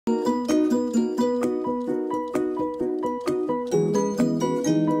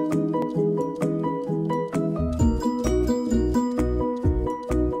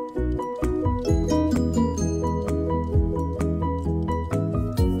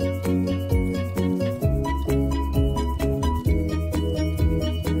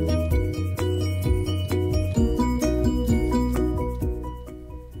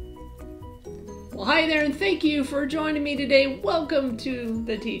Thank you for joining me today. Welcome to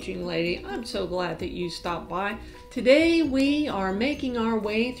the Teaching Lady. I'm so glad that you stopped by. Today we are making our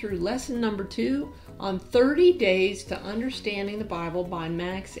way through lesson number 2 on 30 Days to Understanding the Bible by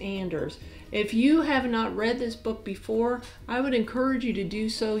Max Anders. If you have not read this book before, I would encourage you to do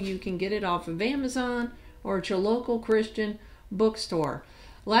so. You can get it off of Amazon or at your local Christian bookstore.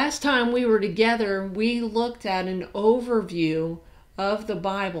 Last time we were together, we looked at an overview of the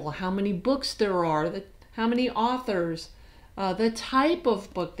Bible, how many books there are, how many authors, the type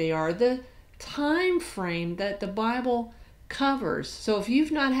of book they are, the time frame that the Bible covers. So if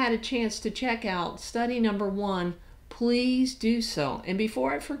you've not had a chance to check out study number 1, please do so. And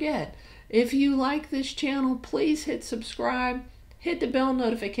before I forget, if you like this channel, please hit subscribe, hit the bell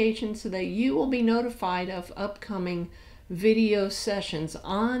notification so that you will be notified of upcoming video sessions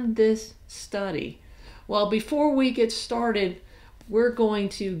on this study. Well, before we get started, we're going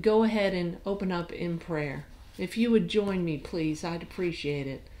to go ahead and open up in prayer. If you would join me, please, I'd appreciate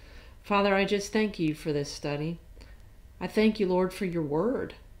it. Father, I just thank you for this study. I thank you, Lord, for your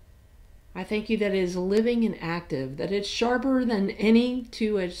word. I thank you that it is living and active, that it's sharper than any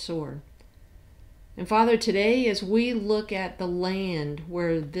two-edged sword. And Father, today as we look at the land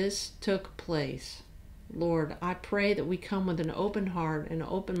where this took place, Lord, I pray that we come with an open heart, an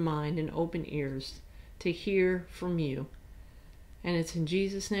open mind, and open ears to hear from you. And it's in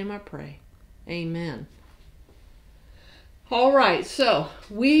Jesus' name I pray. Amen. All right, so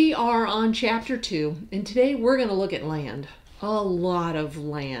we are on chapter 2, and today we're going to look at land. A lot of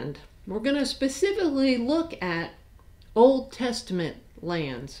land. We're going to specifically look at Old Testament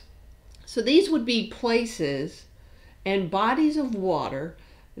lands. So these would be places and bodies of water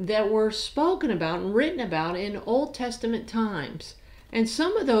that were spoken about and written about in Old Testament times. And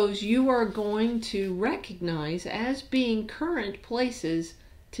some of those you are going to recognize as being current places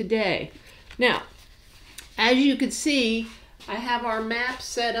today. Now, as you can see, I have our map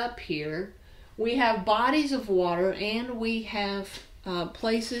set up here. We have bodies of water and we have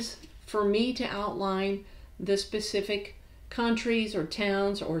places for me to outline the specific countries or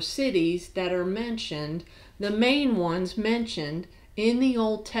towns or cities that are mentioned, the main ones mentioned in the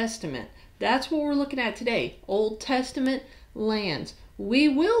Old Testament. That's what we're looking at today, Old Testament lands. We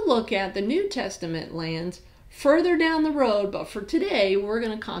will look at the New Testament lands further down the road, but for today we're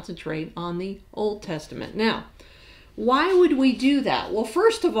going to concentrate on the Old Testament. Now, why would we do that? Well,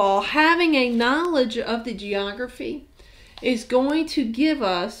 first of all, having a knowledge of the geography is going to give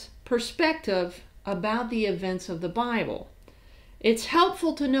us perspective about the events of the Bible. It's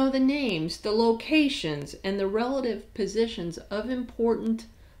helpful to know the names, the locations, and the relative positions of important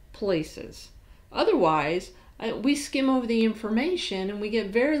places. Otherwise, we skim over the information and we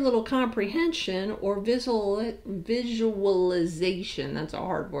get very little comprehension or visualization. That's a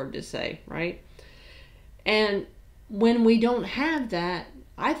hard word to say, right? And when we don't have that,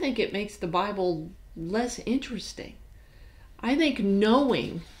 I think it makes the Bible less interesting. I think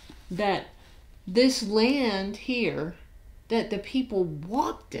knowing that this land here, that the people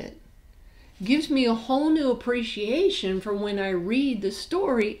walked it, gives me a whole new appreciation for when I read the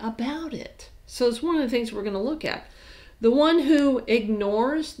story about it. So it's one of the things we're going to look at. The one who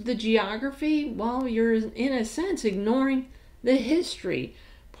ignores the geography, well, you're in a sense ignoring the history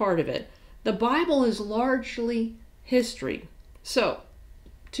part of it. The Bible is largely history. So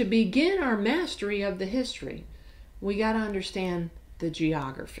to begin our mastery of the history, we got to understand the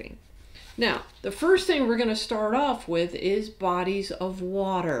geography. Now, the first thing we're going to start off with is bodies of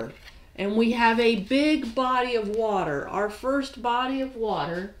water. And we have a big body of water. Our first body of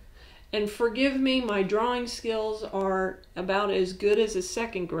water, and forgive me, my drawing skills are about as good as a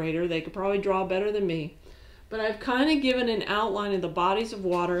second grader. They could probably draw better than me. But I've kind of given an outline of the bodies of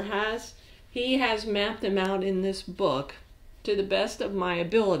water. He has mapped them out in this book to the best of my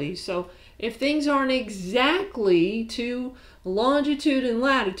ability. So if things aren't exactly to longitude and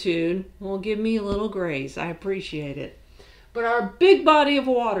latitude, well, give me a little grace. I appreciate it. But our big body of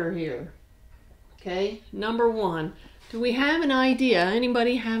water here, okay, number 1. Do we have an idea?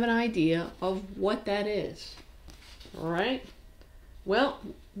 Anybody have an idea of what that is? All right. Well,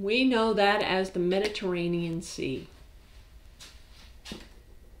 we know that as the Mediterranean Sea.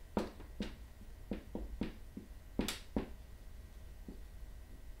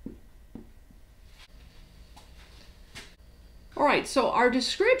 All right, so our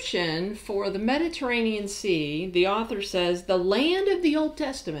description for the Mediterranean Sea, the author says, the land of the Old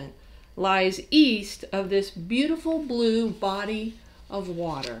Testament lies east of this beautiful blue body of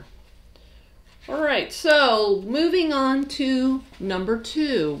water. All right, so moving on to number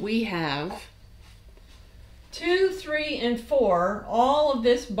 2, we have 2, 3, and 4, all of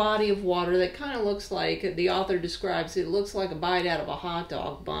this body of water that kind of looks like, the author describes it, looks like a bite out of a hot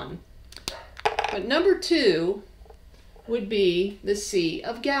dog bun. But number 2 would be the Sea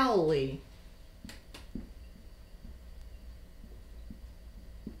of Galilee.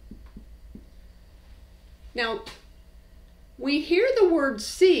 Now, we hear the word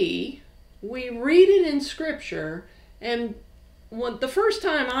sea, we read it in Scripture, and the first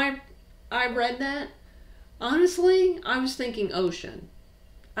time I read that, honestly, I was thinking ocean.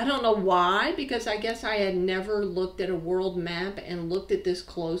 I don't know why, because I guess I had never looked at a world map and looked at this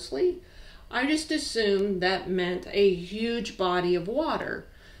closely. I just assumed that meant a huge body of water,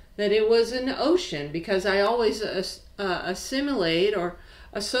 that it was an ocean, because I always assimilate or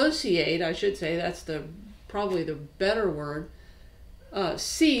associate, I should say, that's probably the better word,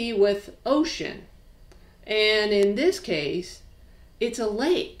 sea with ocean. And in this case, it's a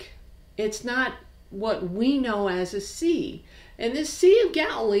lake. It's not what we know as a sea. And this Sea of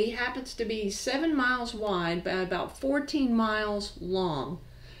Galilee happens to be 7 miles wide by about 14 miles long.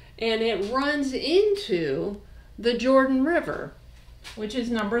 And it runs into the Jordan River, which is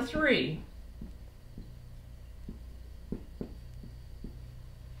number 3.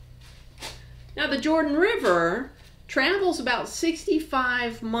 Now, the Jordan River travels about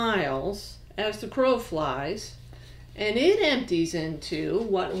 65 miles as the crow flies, and it empties into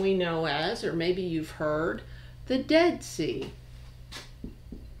what we know as, or maybe you've heard, the Dead Sea.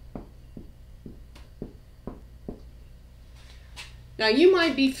 Now, you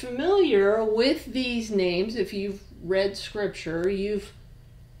might be familiar with these names if you've read Scripture. You've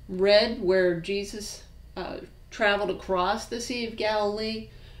read where Jesus traveled across the Sea of Galilee.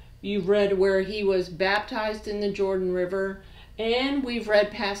 You've read where he was baptized in the Jordan River. And we've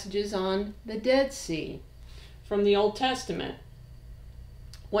read passages on the Dead Sea from the Old Testament.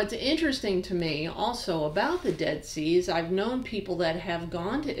 What's interesting to me also about the Dead Sea is I've known people that have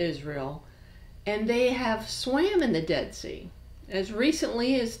gone to Israel and they have swam in the Dead Sea as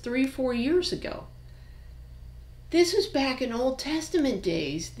recently as 3-4 years ago. This was back in Old Testament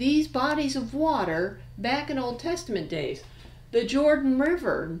days. These bodies of water back in Old Testament days. The Jordan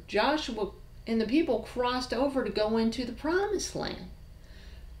River, Joshua and the people crossed over to go into the Promised Land.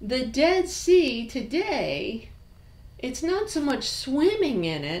 The Dead Sea today, it's not so much swimming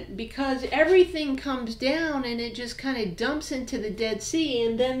in it because everything comes down and it just kind of dumps into the Dead Sea,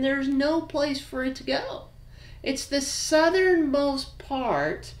 and then there's no place for it to go. It's the southernmost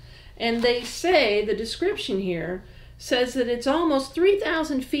part, and they say, the description here says that it's almost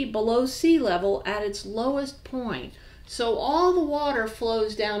 3,000 feet below sea level at its lowest point. So all the water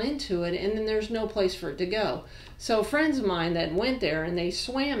flows down into it, and then there's no place for it to go. So friends of mine that went there and they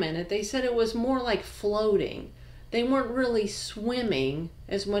swam in it, they said it was more like floating. They weren't really swimming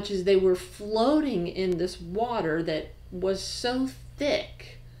as much as they were floating in this water that was so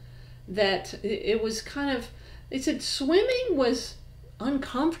thick that it was kind of, they said swimming was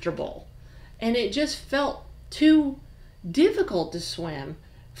uncomfortable and it just felt too difficult to swim.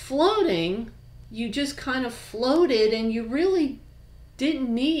 Floating, you just kind of floated and you really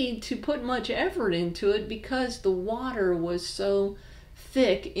didn't need to put much effort into it because the water was so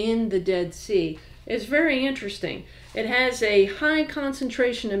thick in the Dead Sea. It's very interesting. It has a high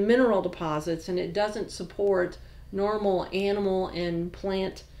concentration of mineral deposits and it doesn't support normal animal and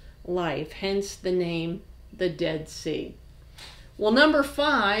plant life, hence the name the Dead Sea. Well, number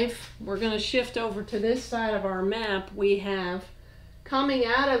 5, we're going to shift over to this side of our map. We have coming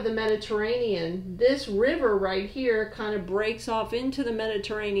out of the Mediterranean, this river right here kind of breaks off into the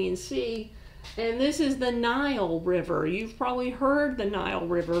Mediterranean Sea, and this is the Nile River. You've probably heard the Nile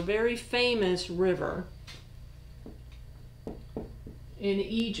River, very famous river in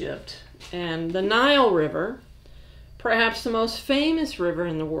Egypt. And the Nile River, perhaps the most famous river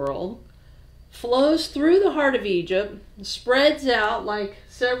in the world, flows through the heart of Egypt, spreads out like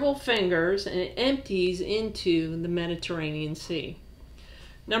several fingers, and it empties into the Mediterranean Sea.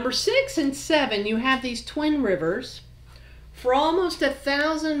 Number 6 and 7, you have these twin rivers for almost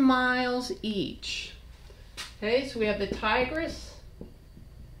 1,000 miles each. Okay, so we have the Tigris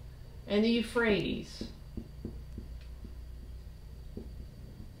and the Euphrates.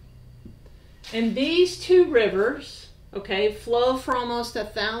 And these two rivers, okay, flow for almost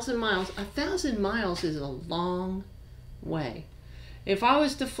 1,000 miles. 1,000 miles is a long way. If I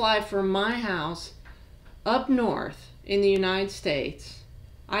was to fly from my house up north in the United States,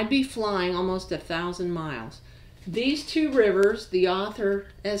 I'd be flying almost 1,000 miles. These two rivers, the author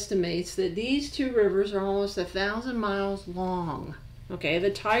estimates that these two rivers are almost 1,000 miles long. Okay, the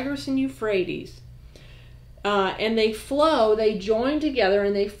Tigris and Euphrates. and they join together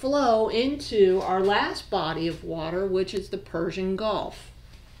and they flow into our last body of water, which is the Persian Gulf.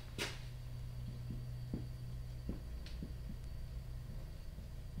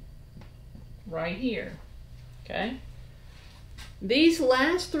 Right here, okay? These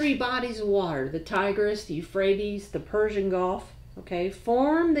last three bodies of water, the Tigris, the Euphrates, the Persian Gulf, okay,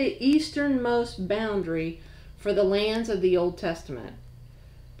 form the easternmost boundary for the lands of the Old Testament.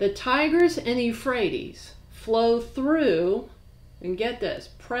 The Tigris and the Euphrates flow through, and get this,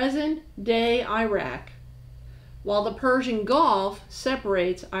 present-day Iraq, while the Persian Gulf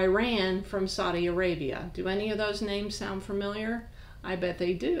separates Iran from Saudi Arabia. Do any of those names sound familiar? I bet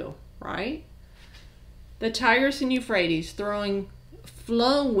they do, right? The Tigris and Euphrates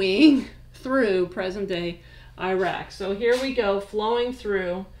flowing through present-day Iraq. So here we go, flowing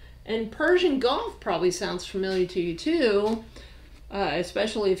through. And Persian Gulf probably sounds familiar to you too,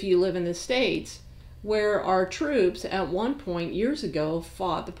 especially if you live in the States, where our troops at one point years ago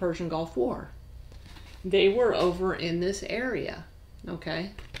fought the Persian Gulf War. They were over in this area,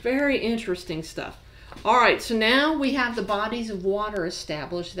 okay? Very interesting stuff. All right, so now we have the bodies of water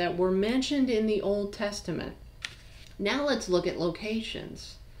established that were mentioned in the Old Testament. Now let's look at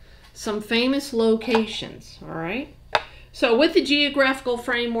locations. Some famous locations, all right? So with the geographical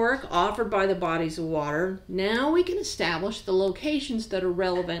framework offered by the bodies of water, now we can establish the locations that are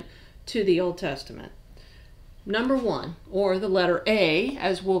relevant to the Old Testament. Number one, or the letter A,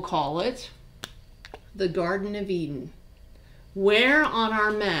 as we'll call it, the Garden of Eden. Where on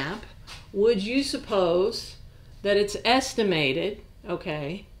our map would you suppose that it's estimated,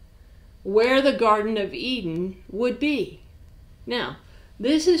 okay, where the Garden of Eden would be? Now,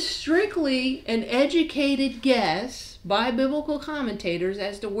 this is strictly an educated guess by biblical commentators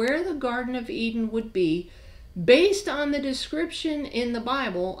as to where the Garden of Eden would be based on the description in the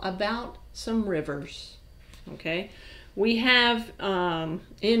Bible about some rivers, okay? We have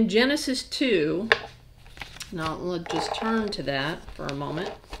in Genesis 2, now let's just turn to that for a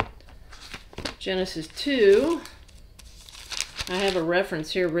moment. Genesis 2, I have a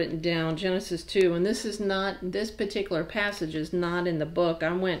reference here written down, Genesis 2, and this particular passage is not in the book.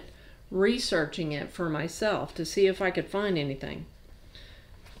 I went researching it for myself to see if I could find anything.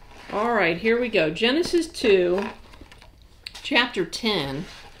 All right, here we go. Genesis 2, chapter 10,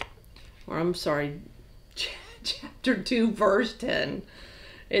 or I'm sorry, chapter 2, verse 10.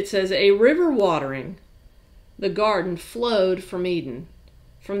 It says, "A river watering the garden flowed from Eden.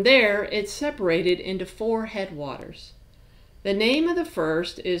 From there, it separated into 4 headwaters. The name of the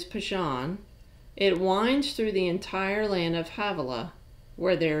first is Pishon. It winds through the entire land of Havilah,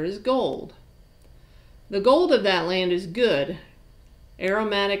 where there is gold. The gold of that land is good.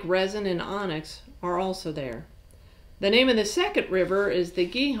 Aromatic resin and onyx are also there. The name of the second river is the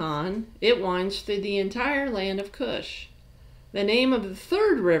Gihon. It winds through the entire land of Cush. The name of the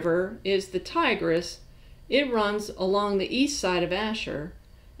third river is the Tigris. It runs along the east side of Asher.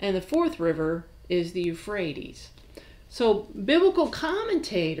 And the fourth river is the Euphrates." So biblical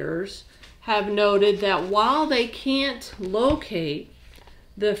commentators have noted that while they can't locate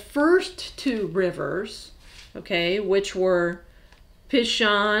the first 2 rivers, okay, which were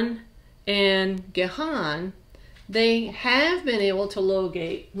Pishon and Gihon, they have been able to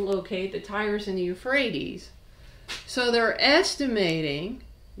locate the Tigris and the Euphrates. So they're estimating,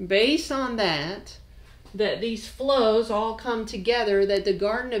 based on that these flows all come together, that the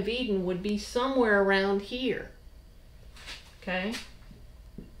Garden of Eden would be somewhere around here. Okay?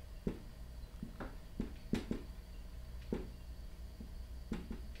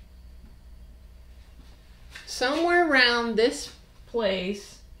 Somewhere around this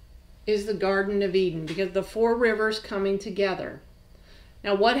place is the Garden of Eden, because the 4 rivers coming together.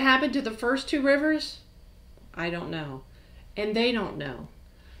 Now, what happened to the first 2 rivers? I don't know. And they don't know.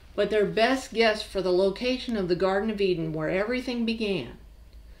 But their best guess for the location of the Garden of Eden, where everything began,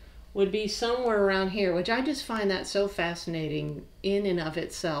 would be somewhere around here, which I just find that so fascinating in and of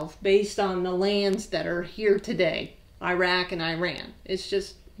itself, based on the lands that are here today, Iraq and Iran. It's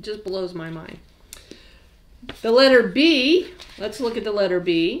just blows my mind. The letter B, let's look at the letter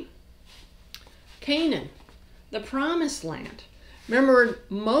B. Canaan, the promised land. Remember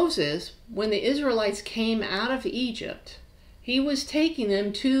Moses, when the Israelites came out of Egypt, he was taking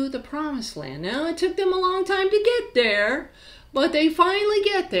them to the promised land. Now, it took them a long time to get there, but they finally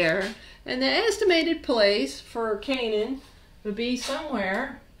get there. And the estimated place for Canaan would be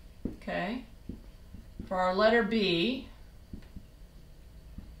somewhere, okay, for our letter B,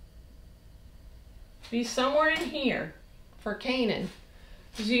 be somewhere in here for Canaan.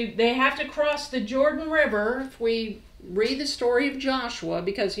 They have to cross the Jordan River. If we read the story of Joshua,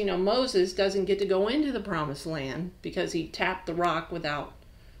 because, you know, Moses doesn't get to go into the promised land because he tapped the rock without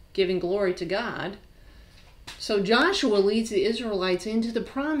giving glory to God. So Joshua leads the Israelites into the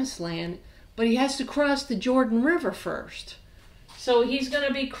promised land, but he has to cross the Jordan River first. So he's going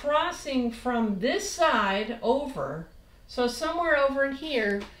to be crossing from this side over. So somewhere over in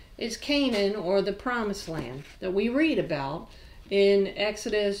here is Canaan, or the promised land that we read about in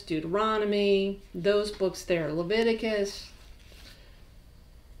Exodus, Deuteronomy, those books there, Leviticus.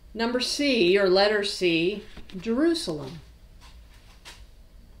 Number C, or letter C, Jerusalem.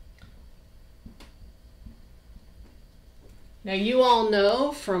 Now you all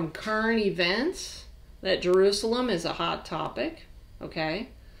know from current events that Jerusalem is a hot topic, okay?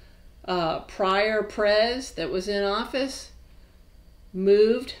 Prior Prez that was in office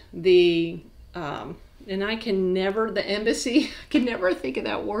moved the and I can never, the embassy, I can never think of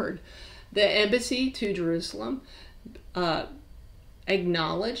that word. The embassy to Jerusalem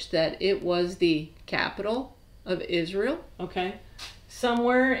acknowledged that it was the capital of Israel, okay?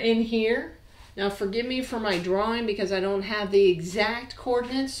 Somewhere in here. Now forgive me for my drawing because I don't have the exact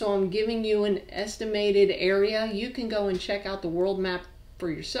coordinates, so I'm giving you an estimated area. You can go and check out the world map for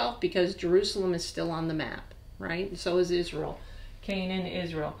yourself because Jerusalem is still on the map, right? And so is Israel, Canaan,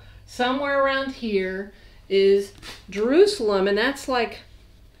 Israel. Somewhere around here is Jerusalem, and that's like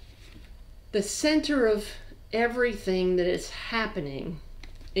the center of everything that is happening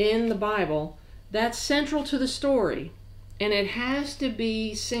in the Bible. That's central to the story, and it has to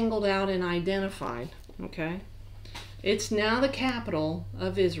be singled out and identified, okay? It's now the capital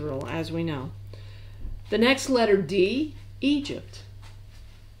of Israel, as we know. The next letter, D, Egypt.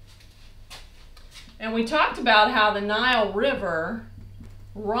 And we talked about how the Nile River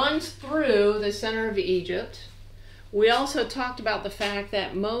runs through the center of Egypt. We also talked about the fact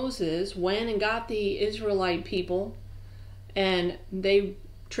that Moses went and got the Israelite people and they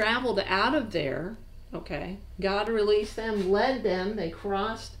traveled out of there, okay? God released them, led them, they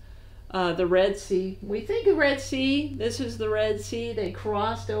crossed the Red Sea. We think of Red Sea, this is the Red Sea. They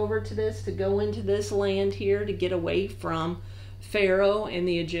crossed over to this to go into this land here to get away from Pharaoh and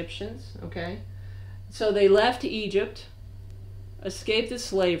the Egyptians, okay? So they left Egypt, escaped the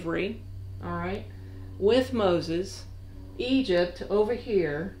slavery, all right, with Moses. Egypt over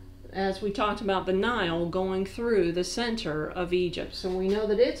here, as we talked about the Nile going through the center of Egypt. So we know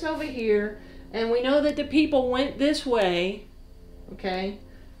that it's over here, and we know that the people went this way, okay,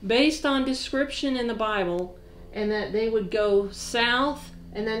 based on description in the Bible, and that they would go south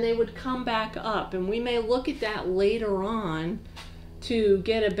and then they would come back up. And we may look at that later on to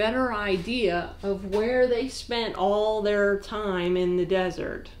get a better idea of where they spent all their time in the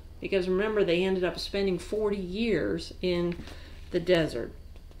desert. Because remember, they ended up spending 40 years in the desert.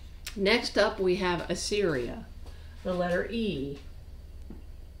 Next up, we have Assyria, the letter E.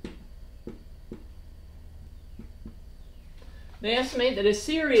 They estimate that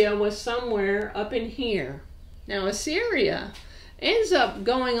Assyria was somewhere up in here. Now, Assyria ends up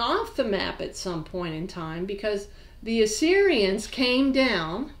going off the map at some point in time because the Assyrians came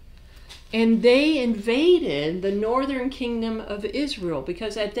down and they invaded the northern kingdom of Israel,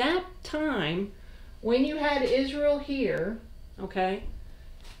 because at that time, when you had Israel here, okay,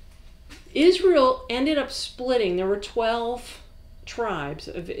 Israel ended up splitting. There were 12 tribes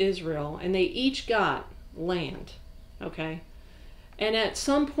of Israel, and they each got land, okay? And at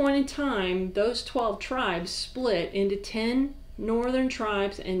some point in time, those 12 tribes split into 10 northern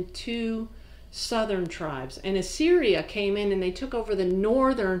tribes and 2 southern tribes. And Assyria came in and they took over the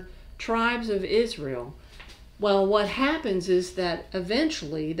northern tribes of Israel. Well, what happens is that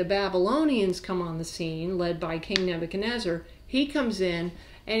eventually the Babylonians come on the scene, led by King Nebuchadnezzar. He comes in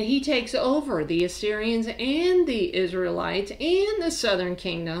and he takes over the Assyrians and the Israelites and the southern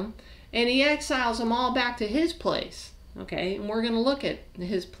kingdom, and he exiles them all back to his place. Okay, and we're going to look at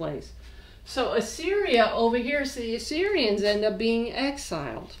his place. So Assyria over here, so the Assyrians end up being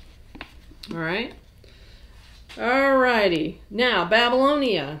exiled. All right. All righty. Now,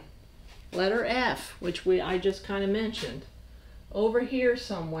 Babylonia. Letter F, which I just kind of mentioned. Over here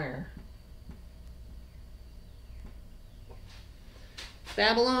somewhere.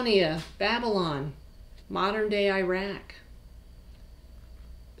 Babylonia, Babylon, modern day Iraq.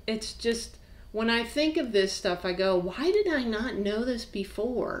 It's just, when I think of this stuff, I go, why did I not know this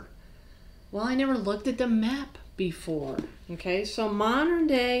before? Well, I never looked at the map before. Okay, so modern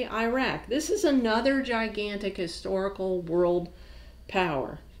day Iraq. This is another gigantic historical world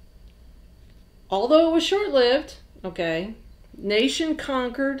power. Although it was short-lived, okay, nation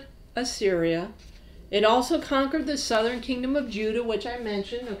conquered Assyria. It also conquered the southern kingdom of Judah, which I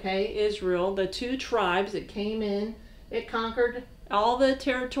mentioned, okay, Israel, the 2 tribes that came in It conquered all the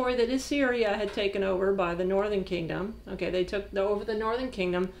territory that Assyria had taken over by the northern kingdom. Okay, they took over the northern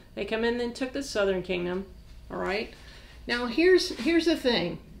kingdom. They come in and took the southern kingdom. All right. Now here's the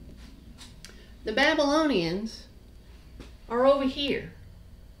thing. The Babylonians are over here.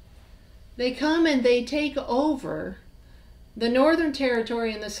 They come and they take over the northern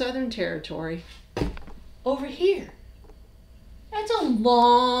territory and the southern territory over here. That's a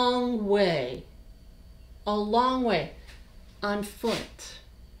long way. A long way on foot.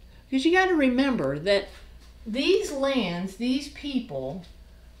 Because you got to remember that these lands, these people,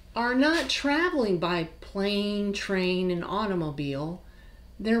 are not traveling by plane, train, and automobile.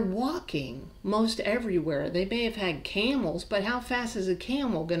 They're walking most everywhere. They may have had camels, but how fast is a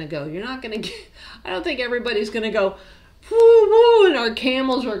camel going to go? You're not going to get, I don't think everybody's going to go, woo, woo, and our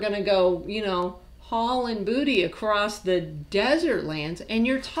camels are going to go, you know, hauling booty across the desert lands. And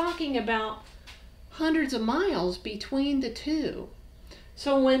you're talking about hundreds of miles between the two.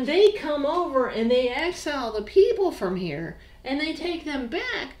 So when they come over and they exile the people from here and they take them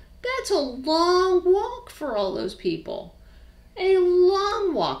back, that's a long walk for all those people. A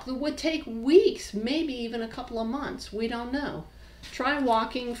long walk that would take weeks, maybe even a couple of months. We don't know. Try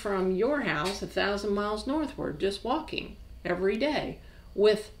walking from your house 1,000 miles northward, just walking every day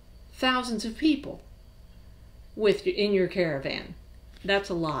with thousands of people in your caravan. That's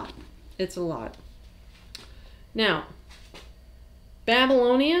a lot. It's a lot. Now,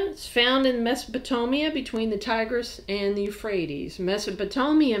 Babylonia is found in Mesopotamia between the Tigris and the Euphrates.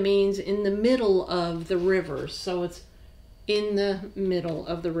 Mesopotamia means in the middle of the rivers, so it's in the middle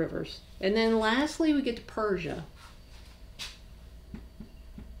of the rivers. And then lastly, we get to Persia.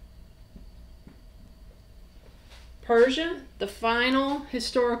 Persia, the final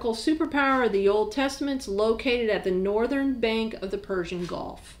historical superpower of the Old Testament, is located at the northern bank of the Persian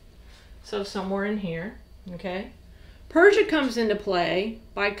Gulf. So somewhere in here. Okay, Persia comes into play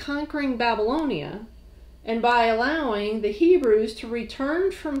by conquering Babylonia and by allowing the Hebrews to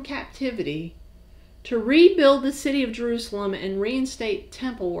return from captivity to rebuild the city of Jerusalem and reinstate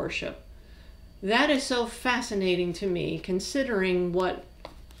temple worship. That is so fascinating to me, considering what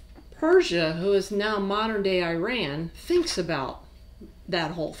Persia, who is now modern day Iran, thinks about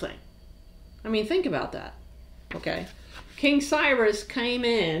that whole thing. I mean, think about that. Okay, King Cyrus came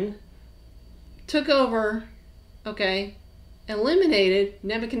in, took over, okay, eliminated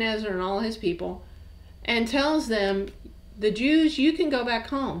Nebuchadnezzar and all his people, and tells them, the Jews, you can go back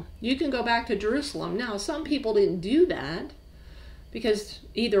home. You can go back to Jerusalem. Now, some people didn't do that because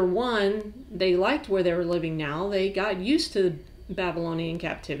either one, they liked where they were living now. They got used to Babylonian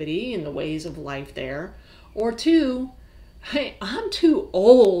captivity and the ways of life there. Or two, hey, I'm too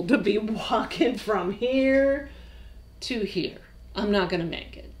old to be walking from here to here. I'm not going to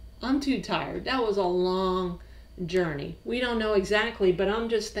make it. I'm too tired. That was a long journey. We don't know exactly, but I'm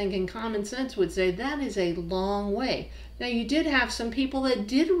just thinking common sense would say that is a long way. Now, you did have some people that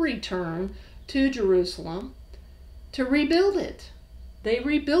did return to Jerusalem to rebuild it. They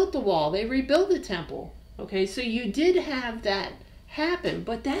rebuilt the wall. They rebuilt the temple. Okay, so you did have that happen,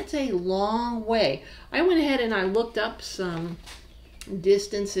 but that's a long way. I went ahead and I looked up some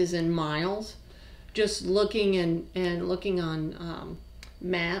distances in miles, just looking and looking on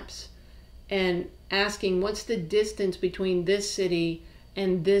maps and asking what's the distance between this city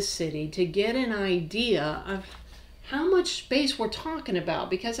and this city to get an idea of how much space we're talking about.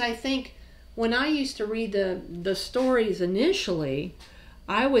 Because I think when I used to read the stories initially,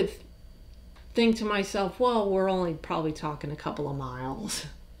 I would think to myself, well, we're only probably talking a couple of miles.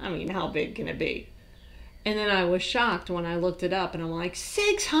 I mean, how big can it be? And then I was shocked when I looked it up and I'm like,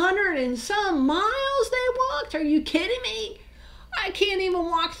 600 and some miles they walked? Are you kidding me? I can't even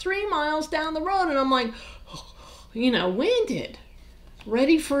walk 3 miles down the road. And I'm like, you know, winded,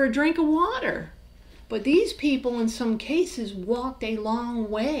 ready for a drink of water. But these people in some cases walked a long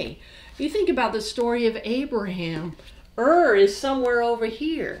way. You think about the story of Abraham. Ur is somewhere over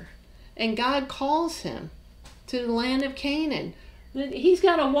here. And God calls him to the land of Canaan. He's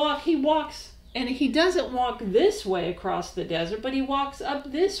got to walk. He walks, and he doesn't walk this way across the desert, but he walks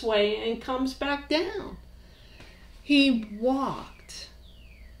up this way and comes back down. He walked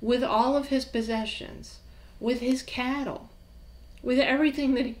with all of his possessions, with his cattle, with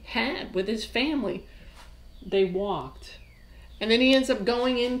everything that he had, with his family. They walked. And then he ends up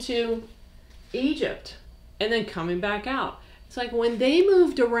going into Egypt and then coming back out. It's like when they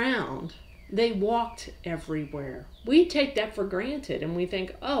moved around, they walked everywhere. We take that for granted and we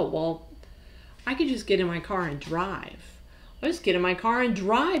think, oh, well, I could just get in my car and drive. I'll just get in my car and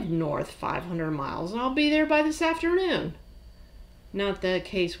drive north 500 miles and I'll be there by this afternoon. Not the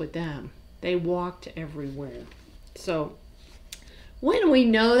case with them. They walked everywhere. So when we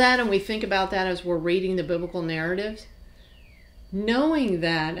know that and we think about that as we're reading the biblical narratives, knowing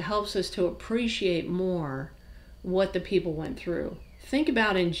that helps us to appreciate more what the people went through. Think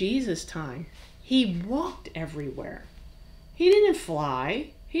about in Jesus' time, he walked everywhere. He didn't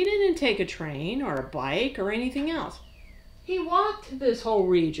fly. He didn't take a train or a bike or anything else. He walked this whole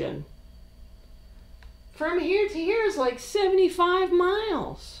region. From here to here is like 75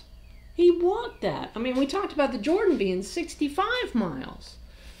 miles. He walked that. I mean, we talked about the Jordan being 65 miles.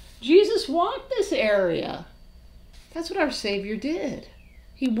 Jesus walked this area. That's what our Savior did.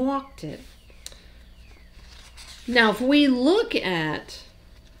 He walked it. Now, if we look at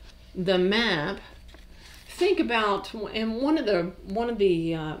the map, think about, and one of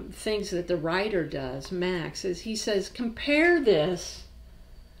the things that the writer does, Max, is he says, compare this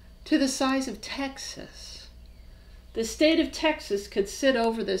to the size of Texas. The state of Texas could sit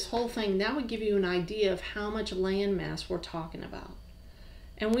over this whole thing. That would give you an idea of how much land mass we're talking about.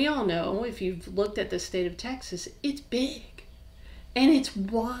 And we all know, if you've looked at the state of Texas, it's big. And it's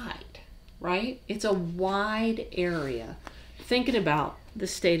wide, right? It's a wide area. Thinking about the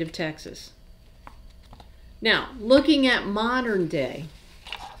state of Texas. Now, looking at modern day,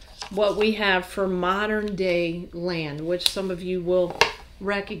 what we have for modern day land, which some of you will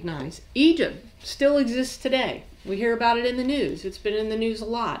recognize. Egypt still exists today. We hear about it in the news. It's been in the news a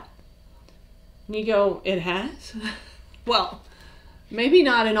lot. And you go, it has? Well, maybe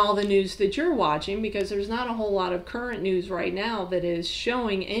not in all the news that you're watching, because there's not a whole lot of current news right now that is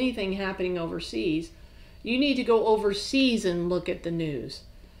showing anything happening overseas. You need to go overseas and look at the news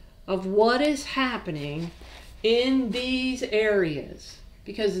of what is happening in these areas,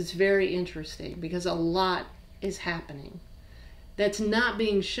 because it's very interesting, because a lot is happening that's not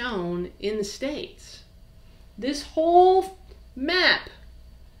being shown in the States. This whole map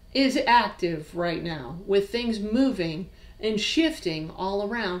is active right now with things moving and shifting all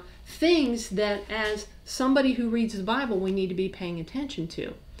around, things that as somebody who reads the Bible we need to be paying attention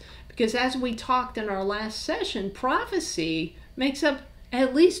to. Because as we talked in our last session, prophecy makes up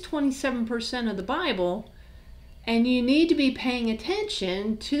at least 27% of the Bible, and you need to be paying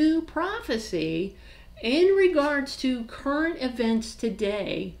attention to prophecy in regards to current events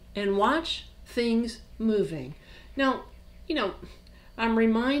today and watch things moving. Now, I'm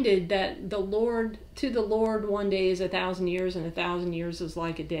reminded that to the Lord 1 day is 1,000 years, and 1,000 years is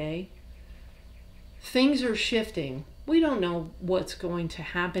like a day. Things are shifting. We don't know what's going to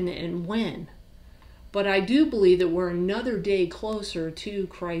happen and when. But I do believe that we're another day closer to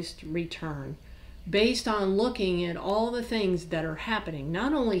Christ's return, based on looking at all the things that are happening,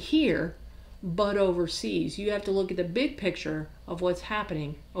 not only here, but overseas. You have to look at the big picture of what's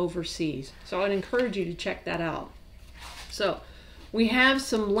happening overseas. So I'd encourage you to check that out. So we have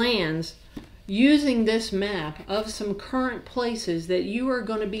some lands using this map of some current places that you are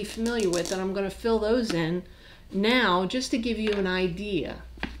going to be familiar with, and I'm going to fill those in now just to give you an idea.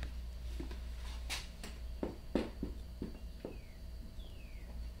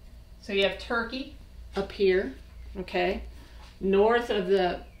 So you have Turkey up here, okay, north of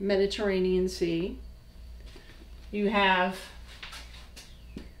the Mediterranean Sea. You have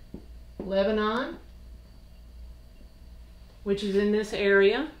Lebanon, which is in this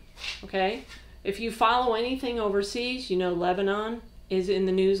area, okay. If you follow anything overseas, you know Lebanon is in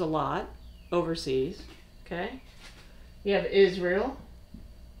the news a lot overseas, okay. You have Israel,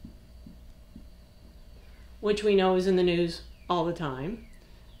 which we know is in the news all the time.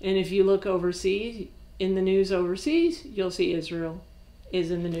 And if you look overseas, in the news overseas, you'll see Israel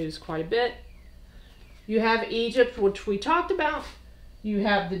is in the news quite a bit. You have Egypt, which we talked about. You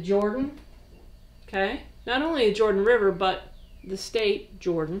have the Jordan, okay? Not only the Jordan River, but the state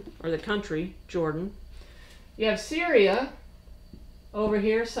Jordan, or the country Jordan. You have Syria over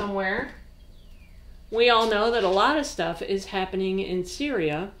here somewhere. We all know that a lot of stuff is happening in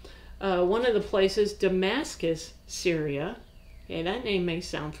Syria. One of the places, Damascus, Syria. Okay, that name may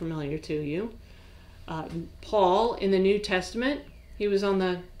sound familiar to you. Paul in the New Testament, he was on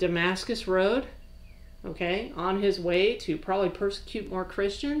the Damascus Road, okay, on his way to probably persecute more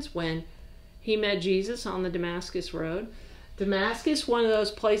Christians when he met Jesus on the Damascus Road. Damascus, one of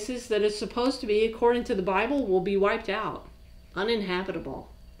those places that is supposed to be, according to the Bible, will be wiped out,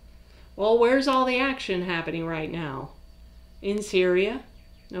 uninhabitable. Well, where's all the action happening right now? In Syria,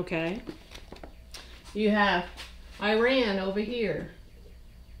 okay. You have Iran over here,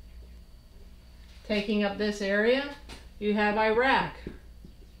 taking up this area. You have Iraq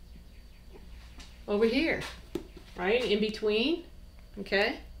over here, right, in between,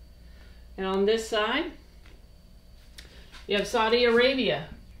 okay. And on this side, you have Saudi Arabia.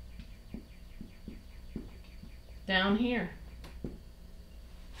 down here.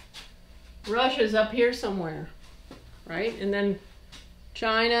 Russia's up here somewhere, right? And then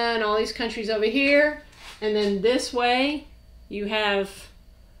China and all these countries over here. And then this way, you have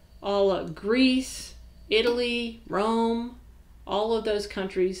all of Greece, Italy, Rome, all of those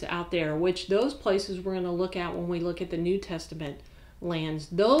countries out there, which those places we're going to look at when we look at the New Testament lands.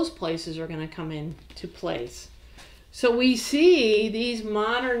 Those places are going to come into place. So we see these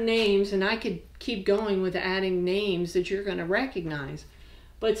modern names, and I could keep going with adding names that you're going to recognize.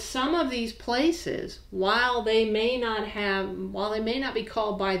 But some of these places, while they may not be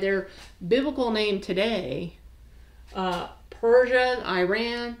called by their biblical name today, Persia,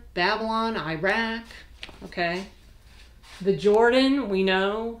 Iran, Babylon, Iraq, okay? The Jordan, we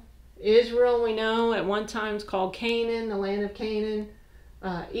know. Israel, we know. At one time it's called Canaan, the land of Canaan.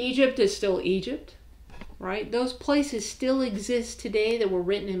 Egypt is still Egypt, right? Those places still exist today that were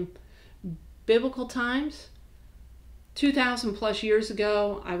written in biblical times. 2,000 plus years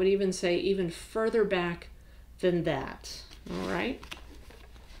ago, I would even say even further back than that, all right?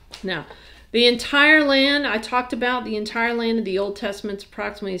 Now, the entire land, I talked about the entire land of the Old Testament's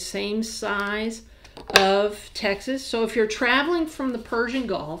approximately the same size of Texas. So if you're traveling from the Persian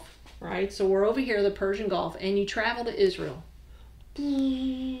Gulf, right? So we're over here, the Persian Gulf, and you travel to Israel,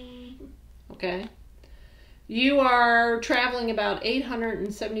 okay? You are traveling about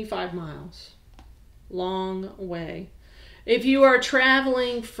 875 miles. Long way. If you are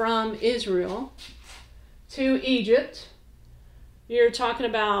traveling from Israel to Egypt, you're talking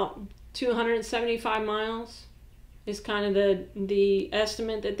about 275 miles is kind of the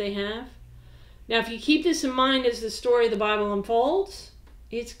estimate that they have. Now, if you keep this in mind as the story of the Bible unfolds,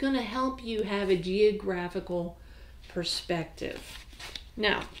 it's going to help you have a geographical perspective.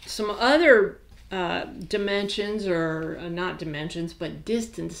 Now, some other dimensions, or not dimensions, but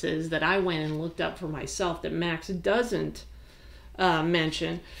distances that I went and looked up for myself that Max doesn't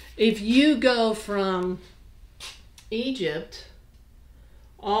mention. If you go from Egypt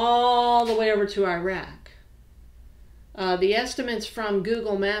all the way over to Iraq, the estimates from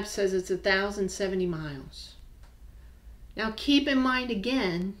Google Maps says it's 1,070 miles. Now keep in mind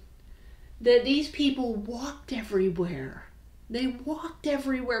again that these people walked everywhere. They walked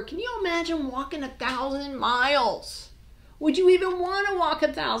everywhere. Can you imagine walking 1,000 miles? Would you even want to walk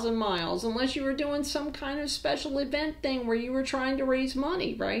 1,000 miles unless you were doing some kind of special event thing where you were trying to raise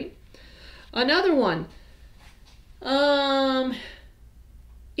money, right? Another one.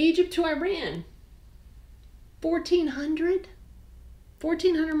 Egypt to Iran. 1,400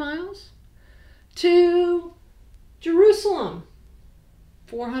 miles. To Jerusalem.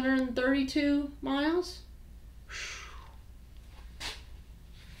 432 miles.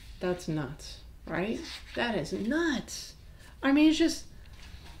 That's nuts, right? That is nuts. I mean,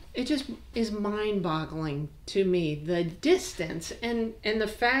 it just is mind-boggling to me, the distance and the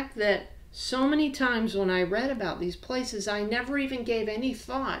fact that so many times when I read about these places, I never even gave any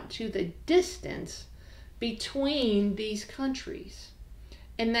thought to the distance between these countries,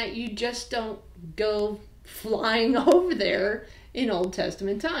 and that you just don't go flying over there in Old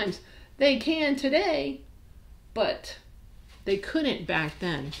Testament times. They can today, but they couldn't back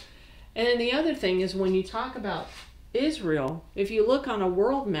then. And then the other thing is, when you talk about Israel, if you look on a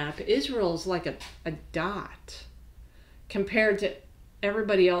world map, Israel is like a dot compared to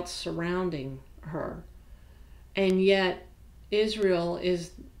everybody else surrounding her. And yet Israel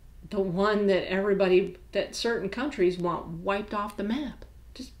is the one that certain countries want wiped off the map.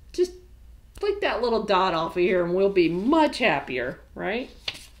 Just flick that little dot off of here and we'll be much happier, right?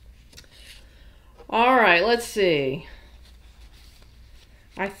 All right, let's see.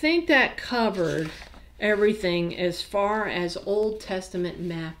 I think that covered everything as far as Old Testament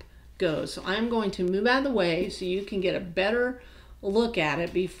map goes. So I'm going to move out of the way so you can get a better look at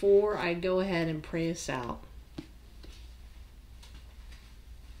it before I go ahead and pray us out.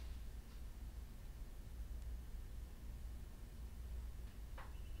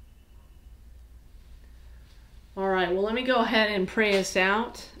 All right, well, let me go ahead and pray us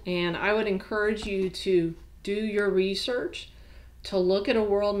out. And I would encourage you to do your research, to look at a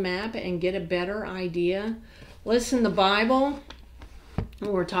world map and get a better idea. Listen, the Bible,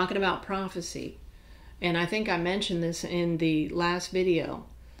 we're talking about prophecy. And I think I mentioned this in the last video.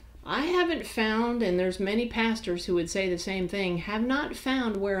 I haven't found, and there's many pastors who would say the same thing, have not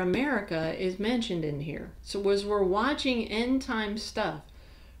found where America is mentioned in here. So as we're watching end time stuff,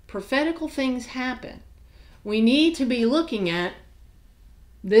 prophetical things happen. We need to be looking at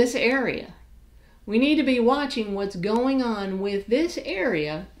this area. We need to be watching what's going on with this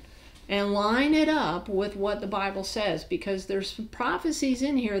area and line it up with what the Bible says, because there's some prophecies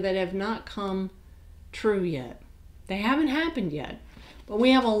in here that have not come true yet. They haven't happened yet. But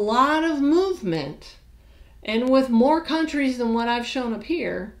we have a lot of movement. And with more countries than what I've shown up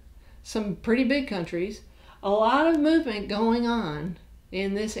here, some pretty big countries, a lot of movement going on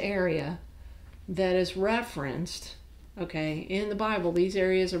in this area that is referenced, okay, in the Bible. These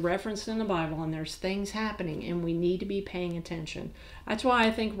areas are referenced in the Bible, and there's things happening, and we need to be paying attention. That's why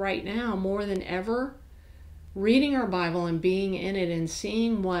I think right now, more than ever, reading our Bible and being in it and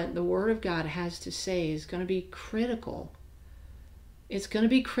seeing what the Word of God has to say is going to be critical. It's going to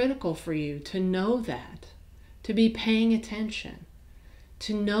be critical for you to know that, to be paying attention,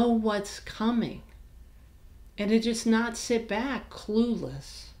 to know what's coming, and to just not sit back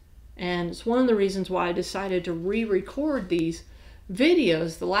clueless. And it's one of the reasons why I decided to re-record these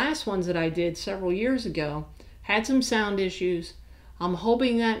videos. The last ones that I did several years ago had some sound issues. I'm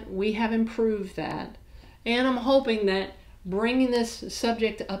hoping that we have improved that. And I'm hoping that bringing this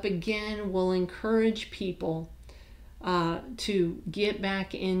subject up again will encourage people to get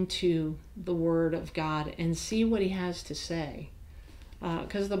back into the Word of God and see what He has to say.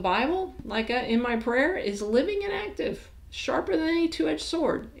 Because the Bible, like in my prayer, is living and active, sharper than any two-edged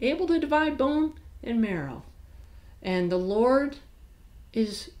sword, able to divide bone and marrow. And the Lord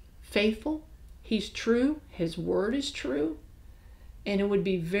is faithful. He's true. His Word is true. And it would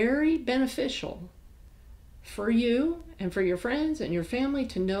be very beneficial for you and for your friends and your family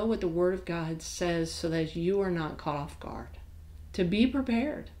to know what the Word of God says so that you are not caught off guard. To be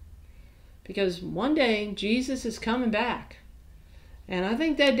prepared. Because one day Jesus is coming back. And I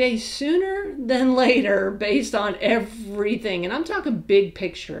think that day sooner than later based on everything. And I'm talking big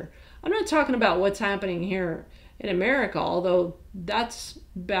picture. I'm not talking about what's happening here in America, although that's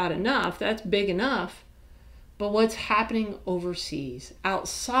bad enough. That's big enough. But what's happening overseas,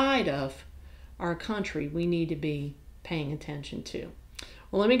 outside of our country, we need to be paying attention to.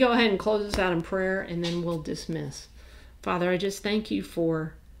 Well, let me go ahead and close this out in prayer, and then we'll dismiss. Father, I just thank you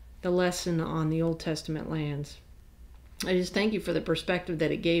for the lesson on the Old Testament lands. I just thank you for the perspective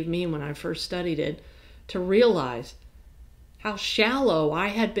that it gave me when I first studied it, to realize how shallow I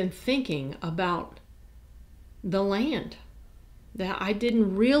had been thinking about the land. That I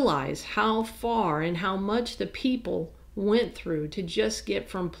didn't realize how far and how much the people went through to just get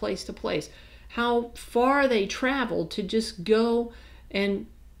from place to place. How far they traveled to just go and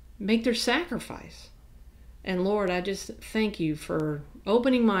make their sacrifice. And Lord, I just thank you for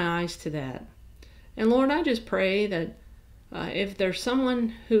opening my eyes to that. And Lord, I just pray that if there's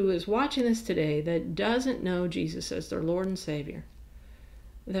someone who is watching this today that doesn't know Jesus as their Lord and Savior,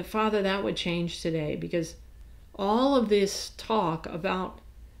 that Father, that would change today, because all of this talk about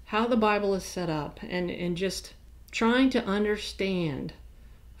how the Bible is set up and just trying to understand,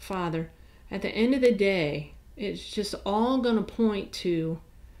 Father, at the end of the day, it's just all going to point to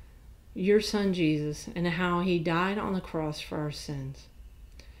your Son Jesus and how He died on the cross for our sins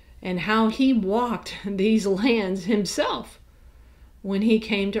and how He walked these lands Himself when He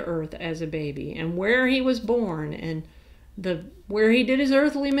came to earth as a baby, and where He was born, and where He did His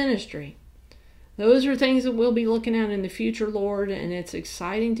earthly ministry. Those are things that we'll be looking at in the future, Lord, and it's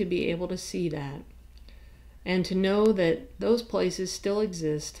exciting to be able to see that and to know that those places still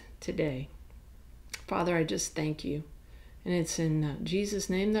exist today. Father, I just thank you. And it's in Jesus'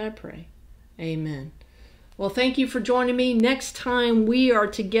 name that I pray. Amen. Well, thank you for joining me. Next time we are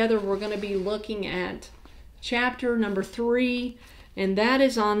together, we're going to be looking at chapter number 3, and that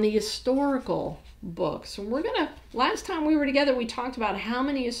is on the historical books. And last time we were together, we talked about how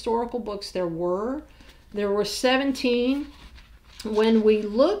many historical books there were. There were 17. When we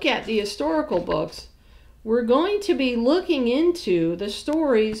look at the historical books, we're going to be looking into the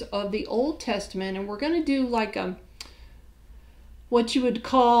stories of the Old Testament, and we're going to do like what you would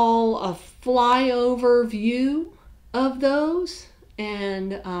call a flyover view of those,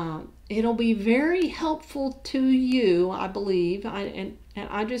 and it'll be very helpful to you, I believe. And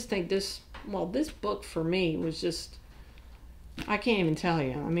I just think this book for me was just, I can't even tell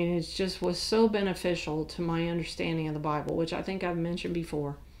you. I mean, it just was so beneficial to my understanding of the Bible, which I think I've mentioned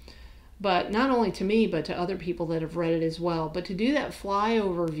before. But not only to me, but to other people that have read it as well. But to do that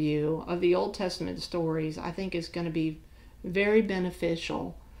flyover view of the Old Testament stories, I think is going to be very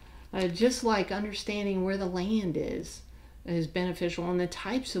beneficial. Just like understanding where the land is beneficial, and the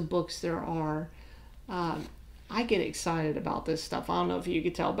types of books there are. I get excited about this stuff. I don't know if you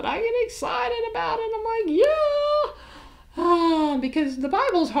could tell, but I get excited about it. I'm like, yeah! Because the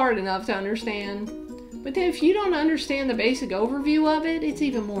Bible's hard enough to understand. But then if you don't understand the basic overview of it, it's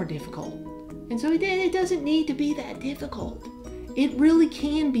even more difficult. And so it doesn't need to be that difficult. It really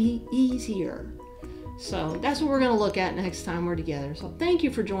can be easier. So that's what we're going to look at next time we're together. So thank you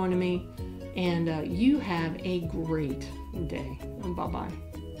for joining me. And you have a great day. Bye-bye.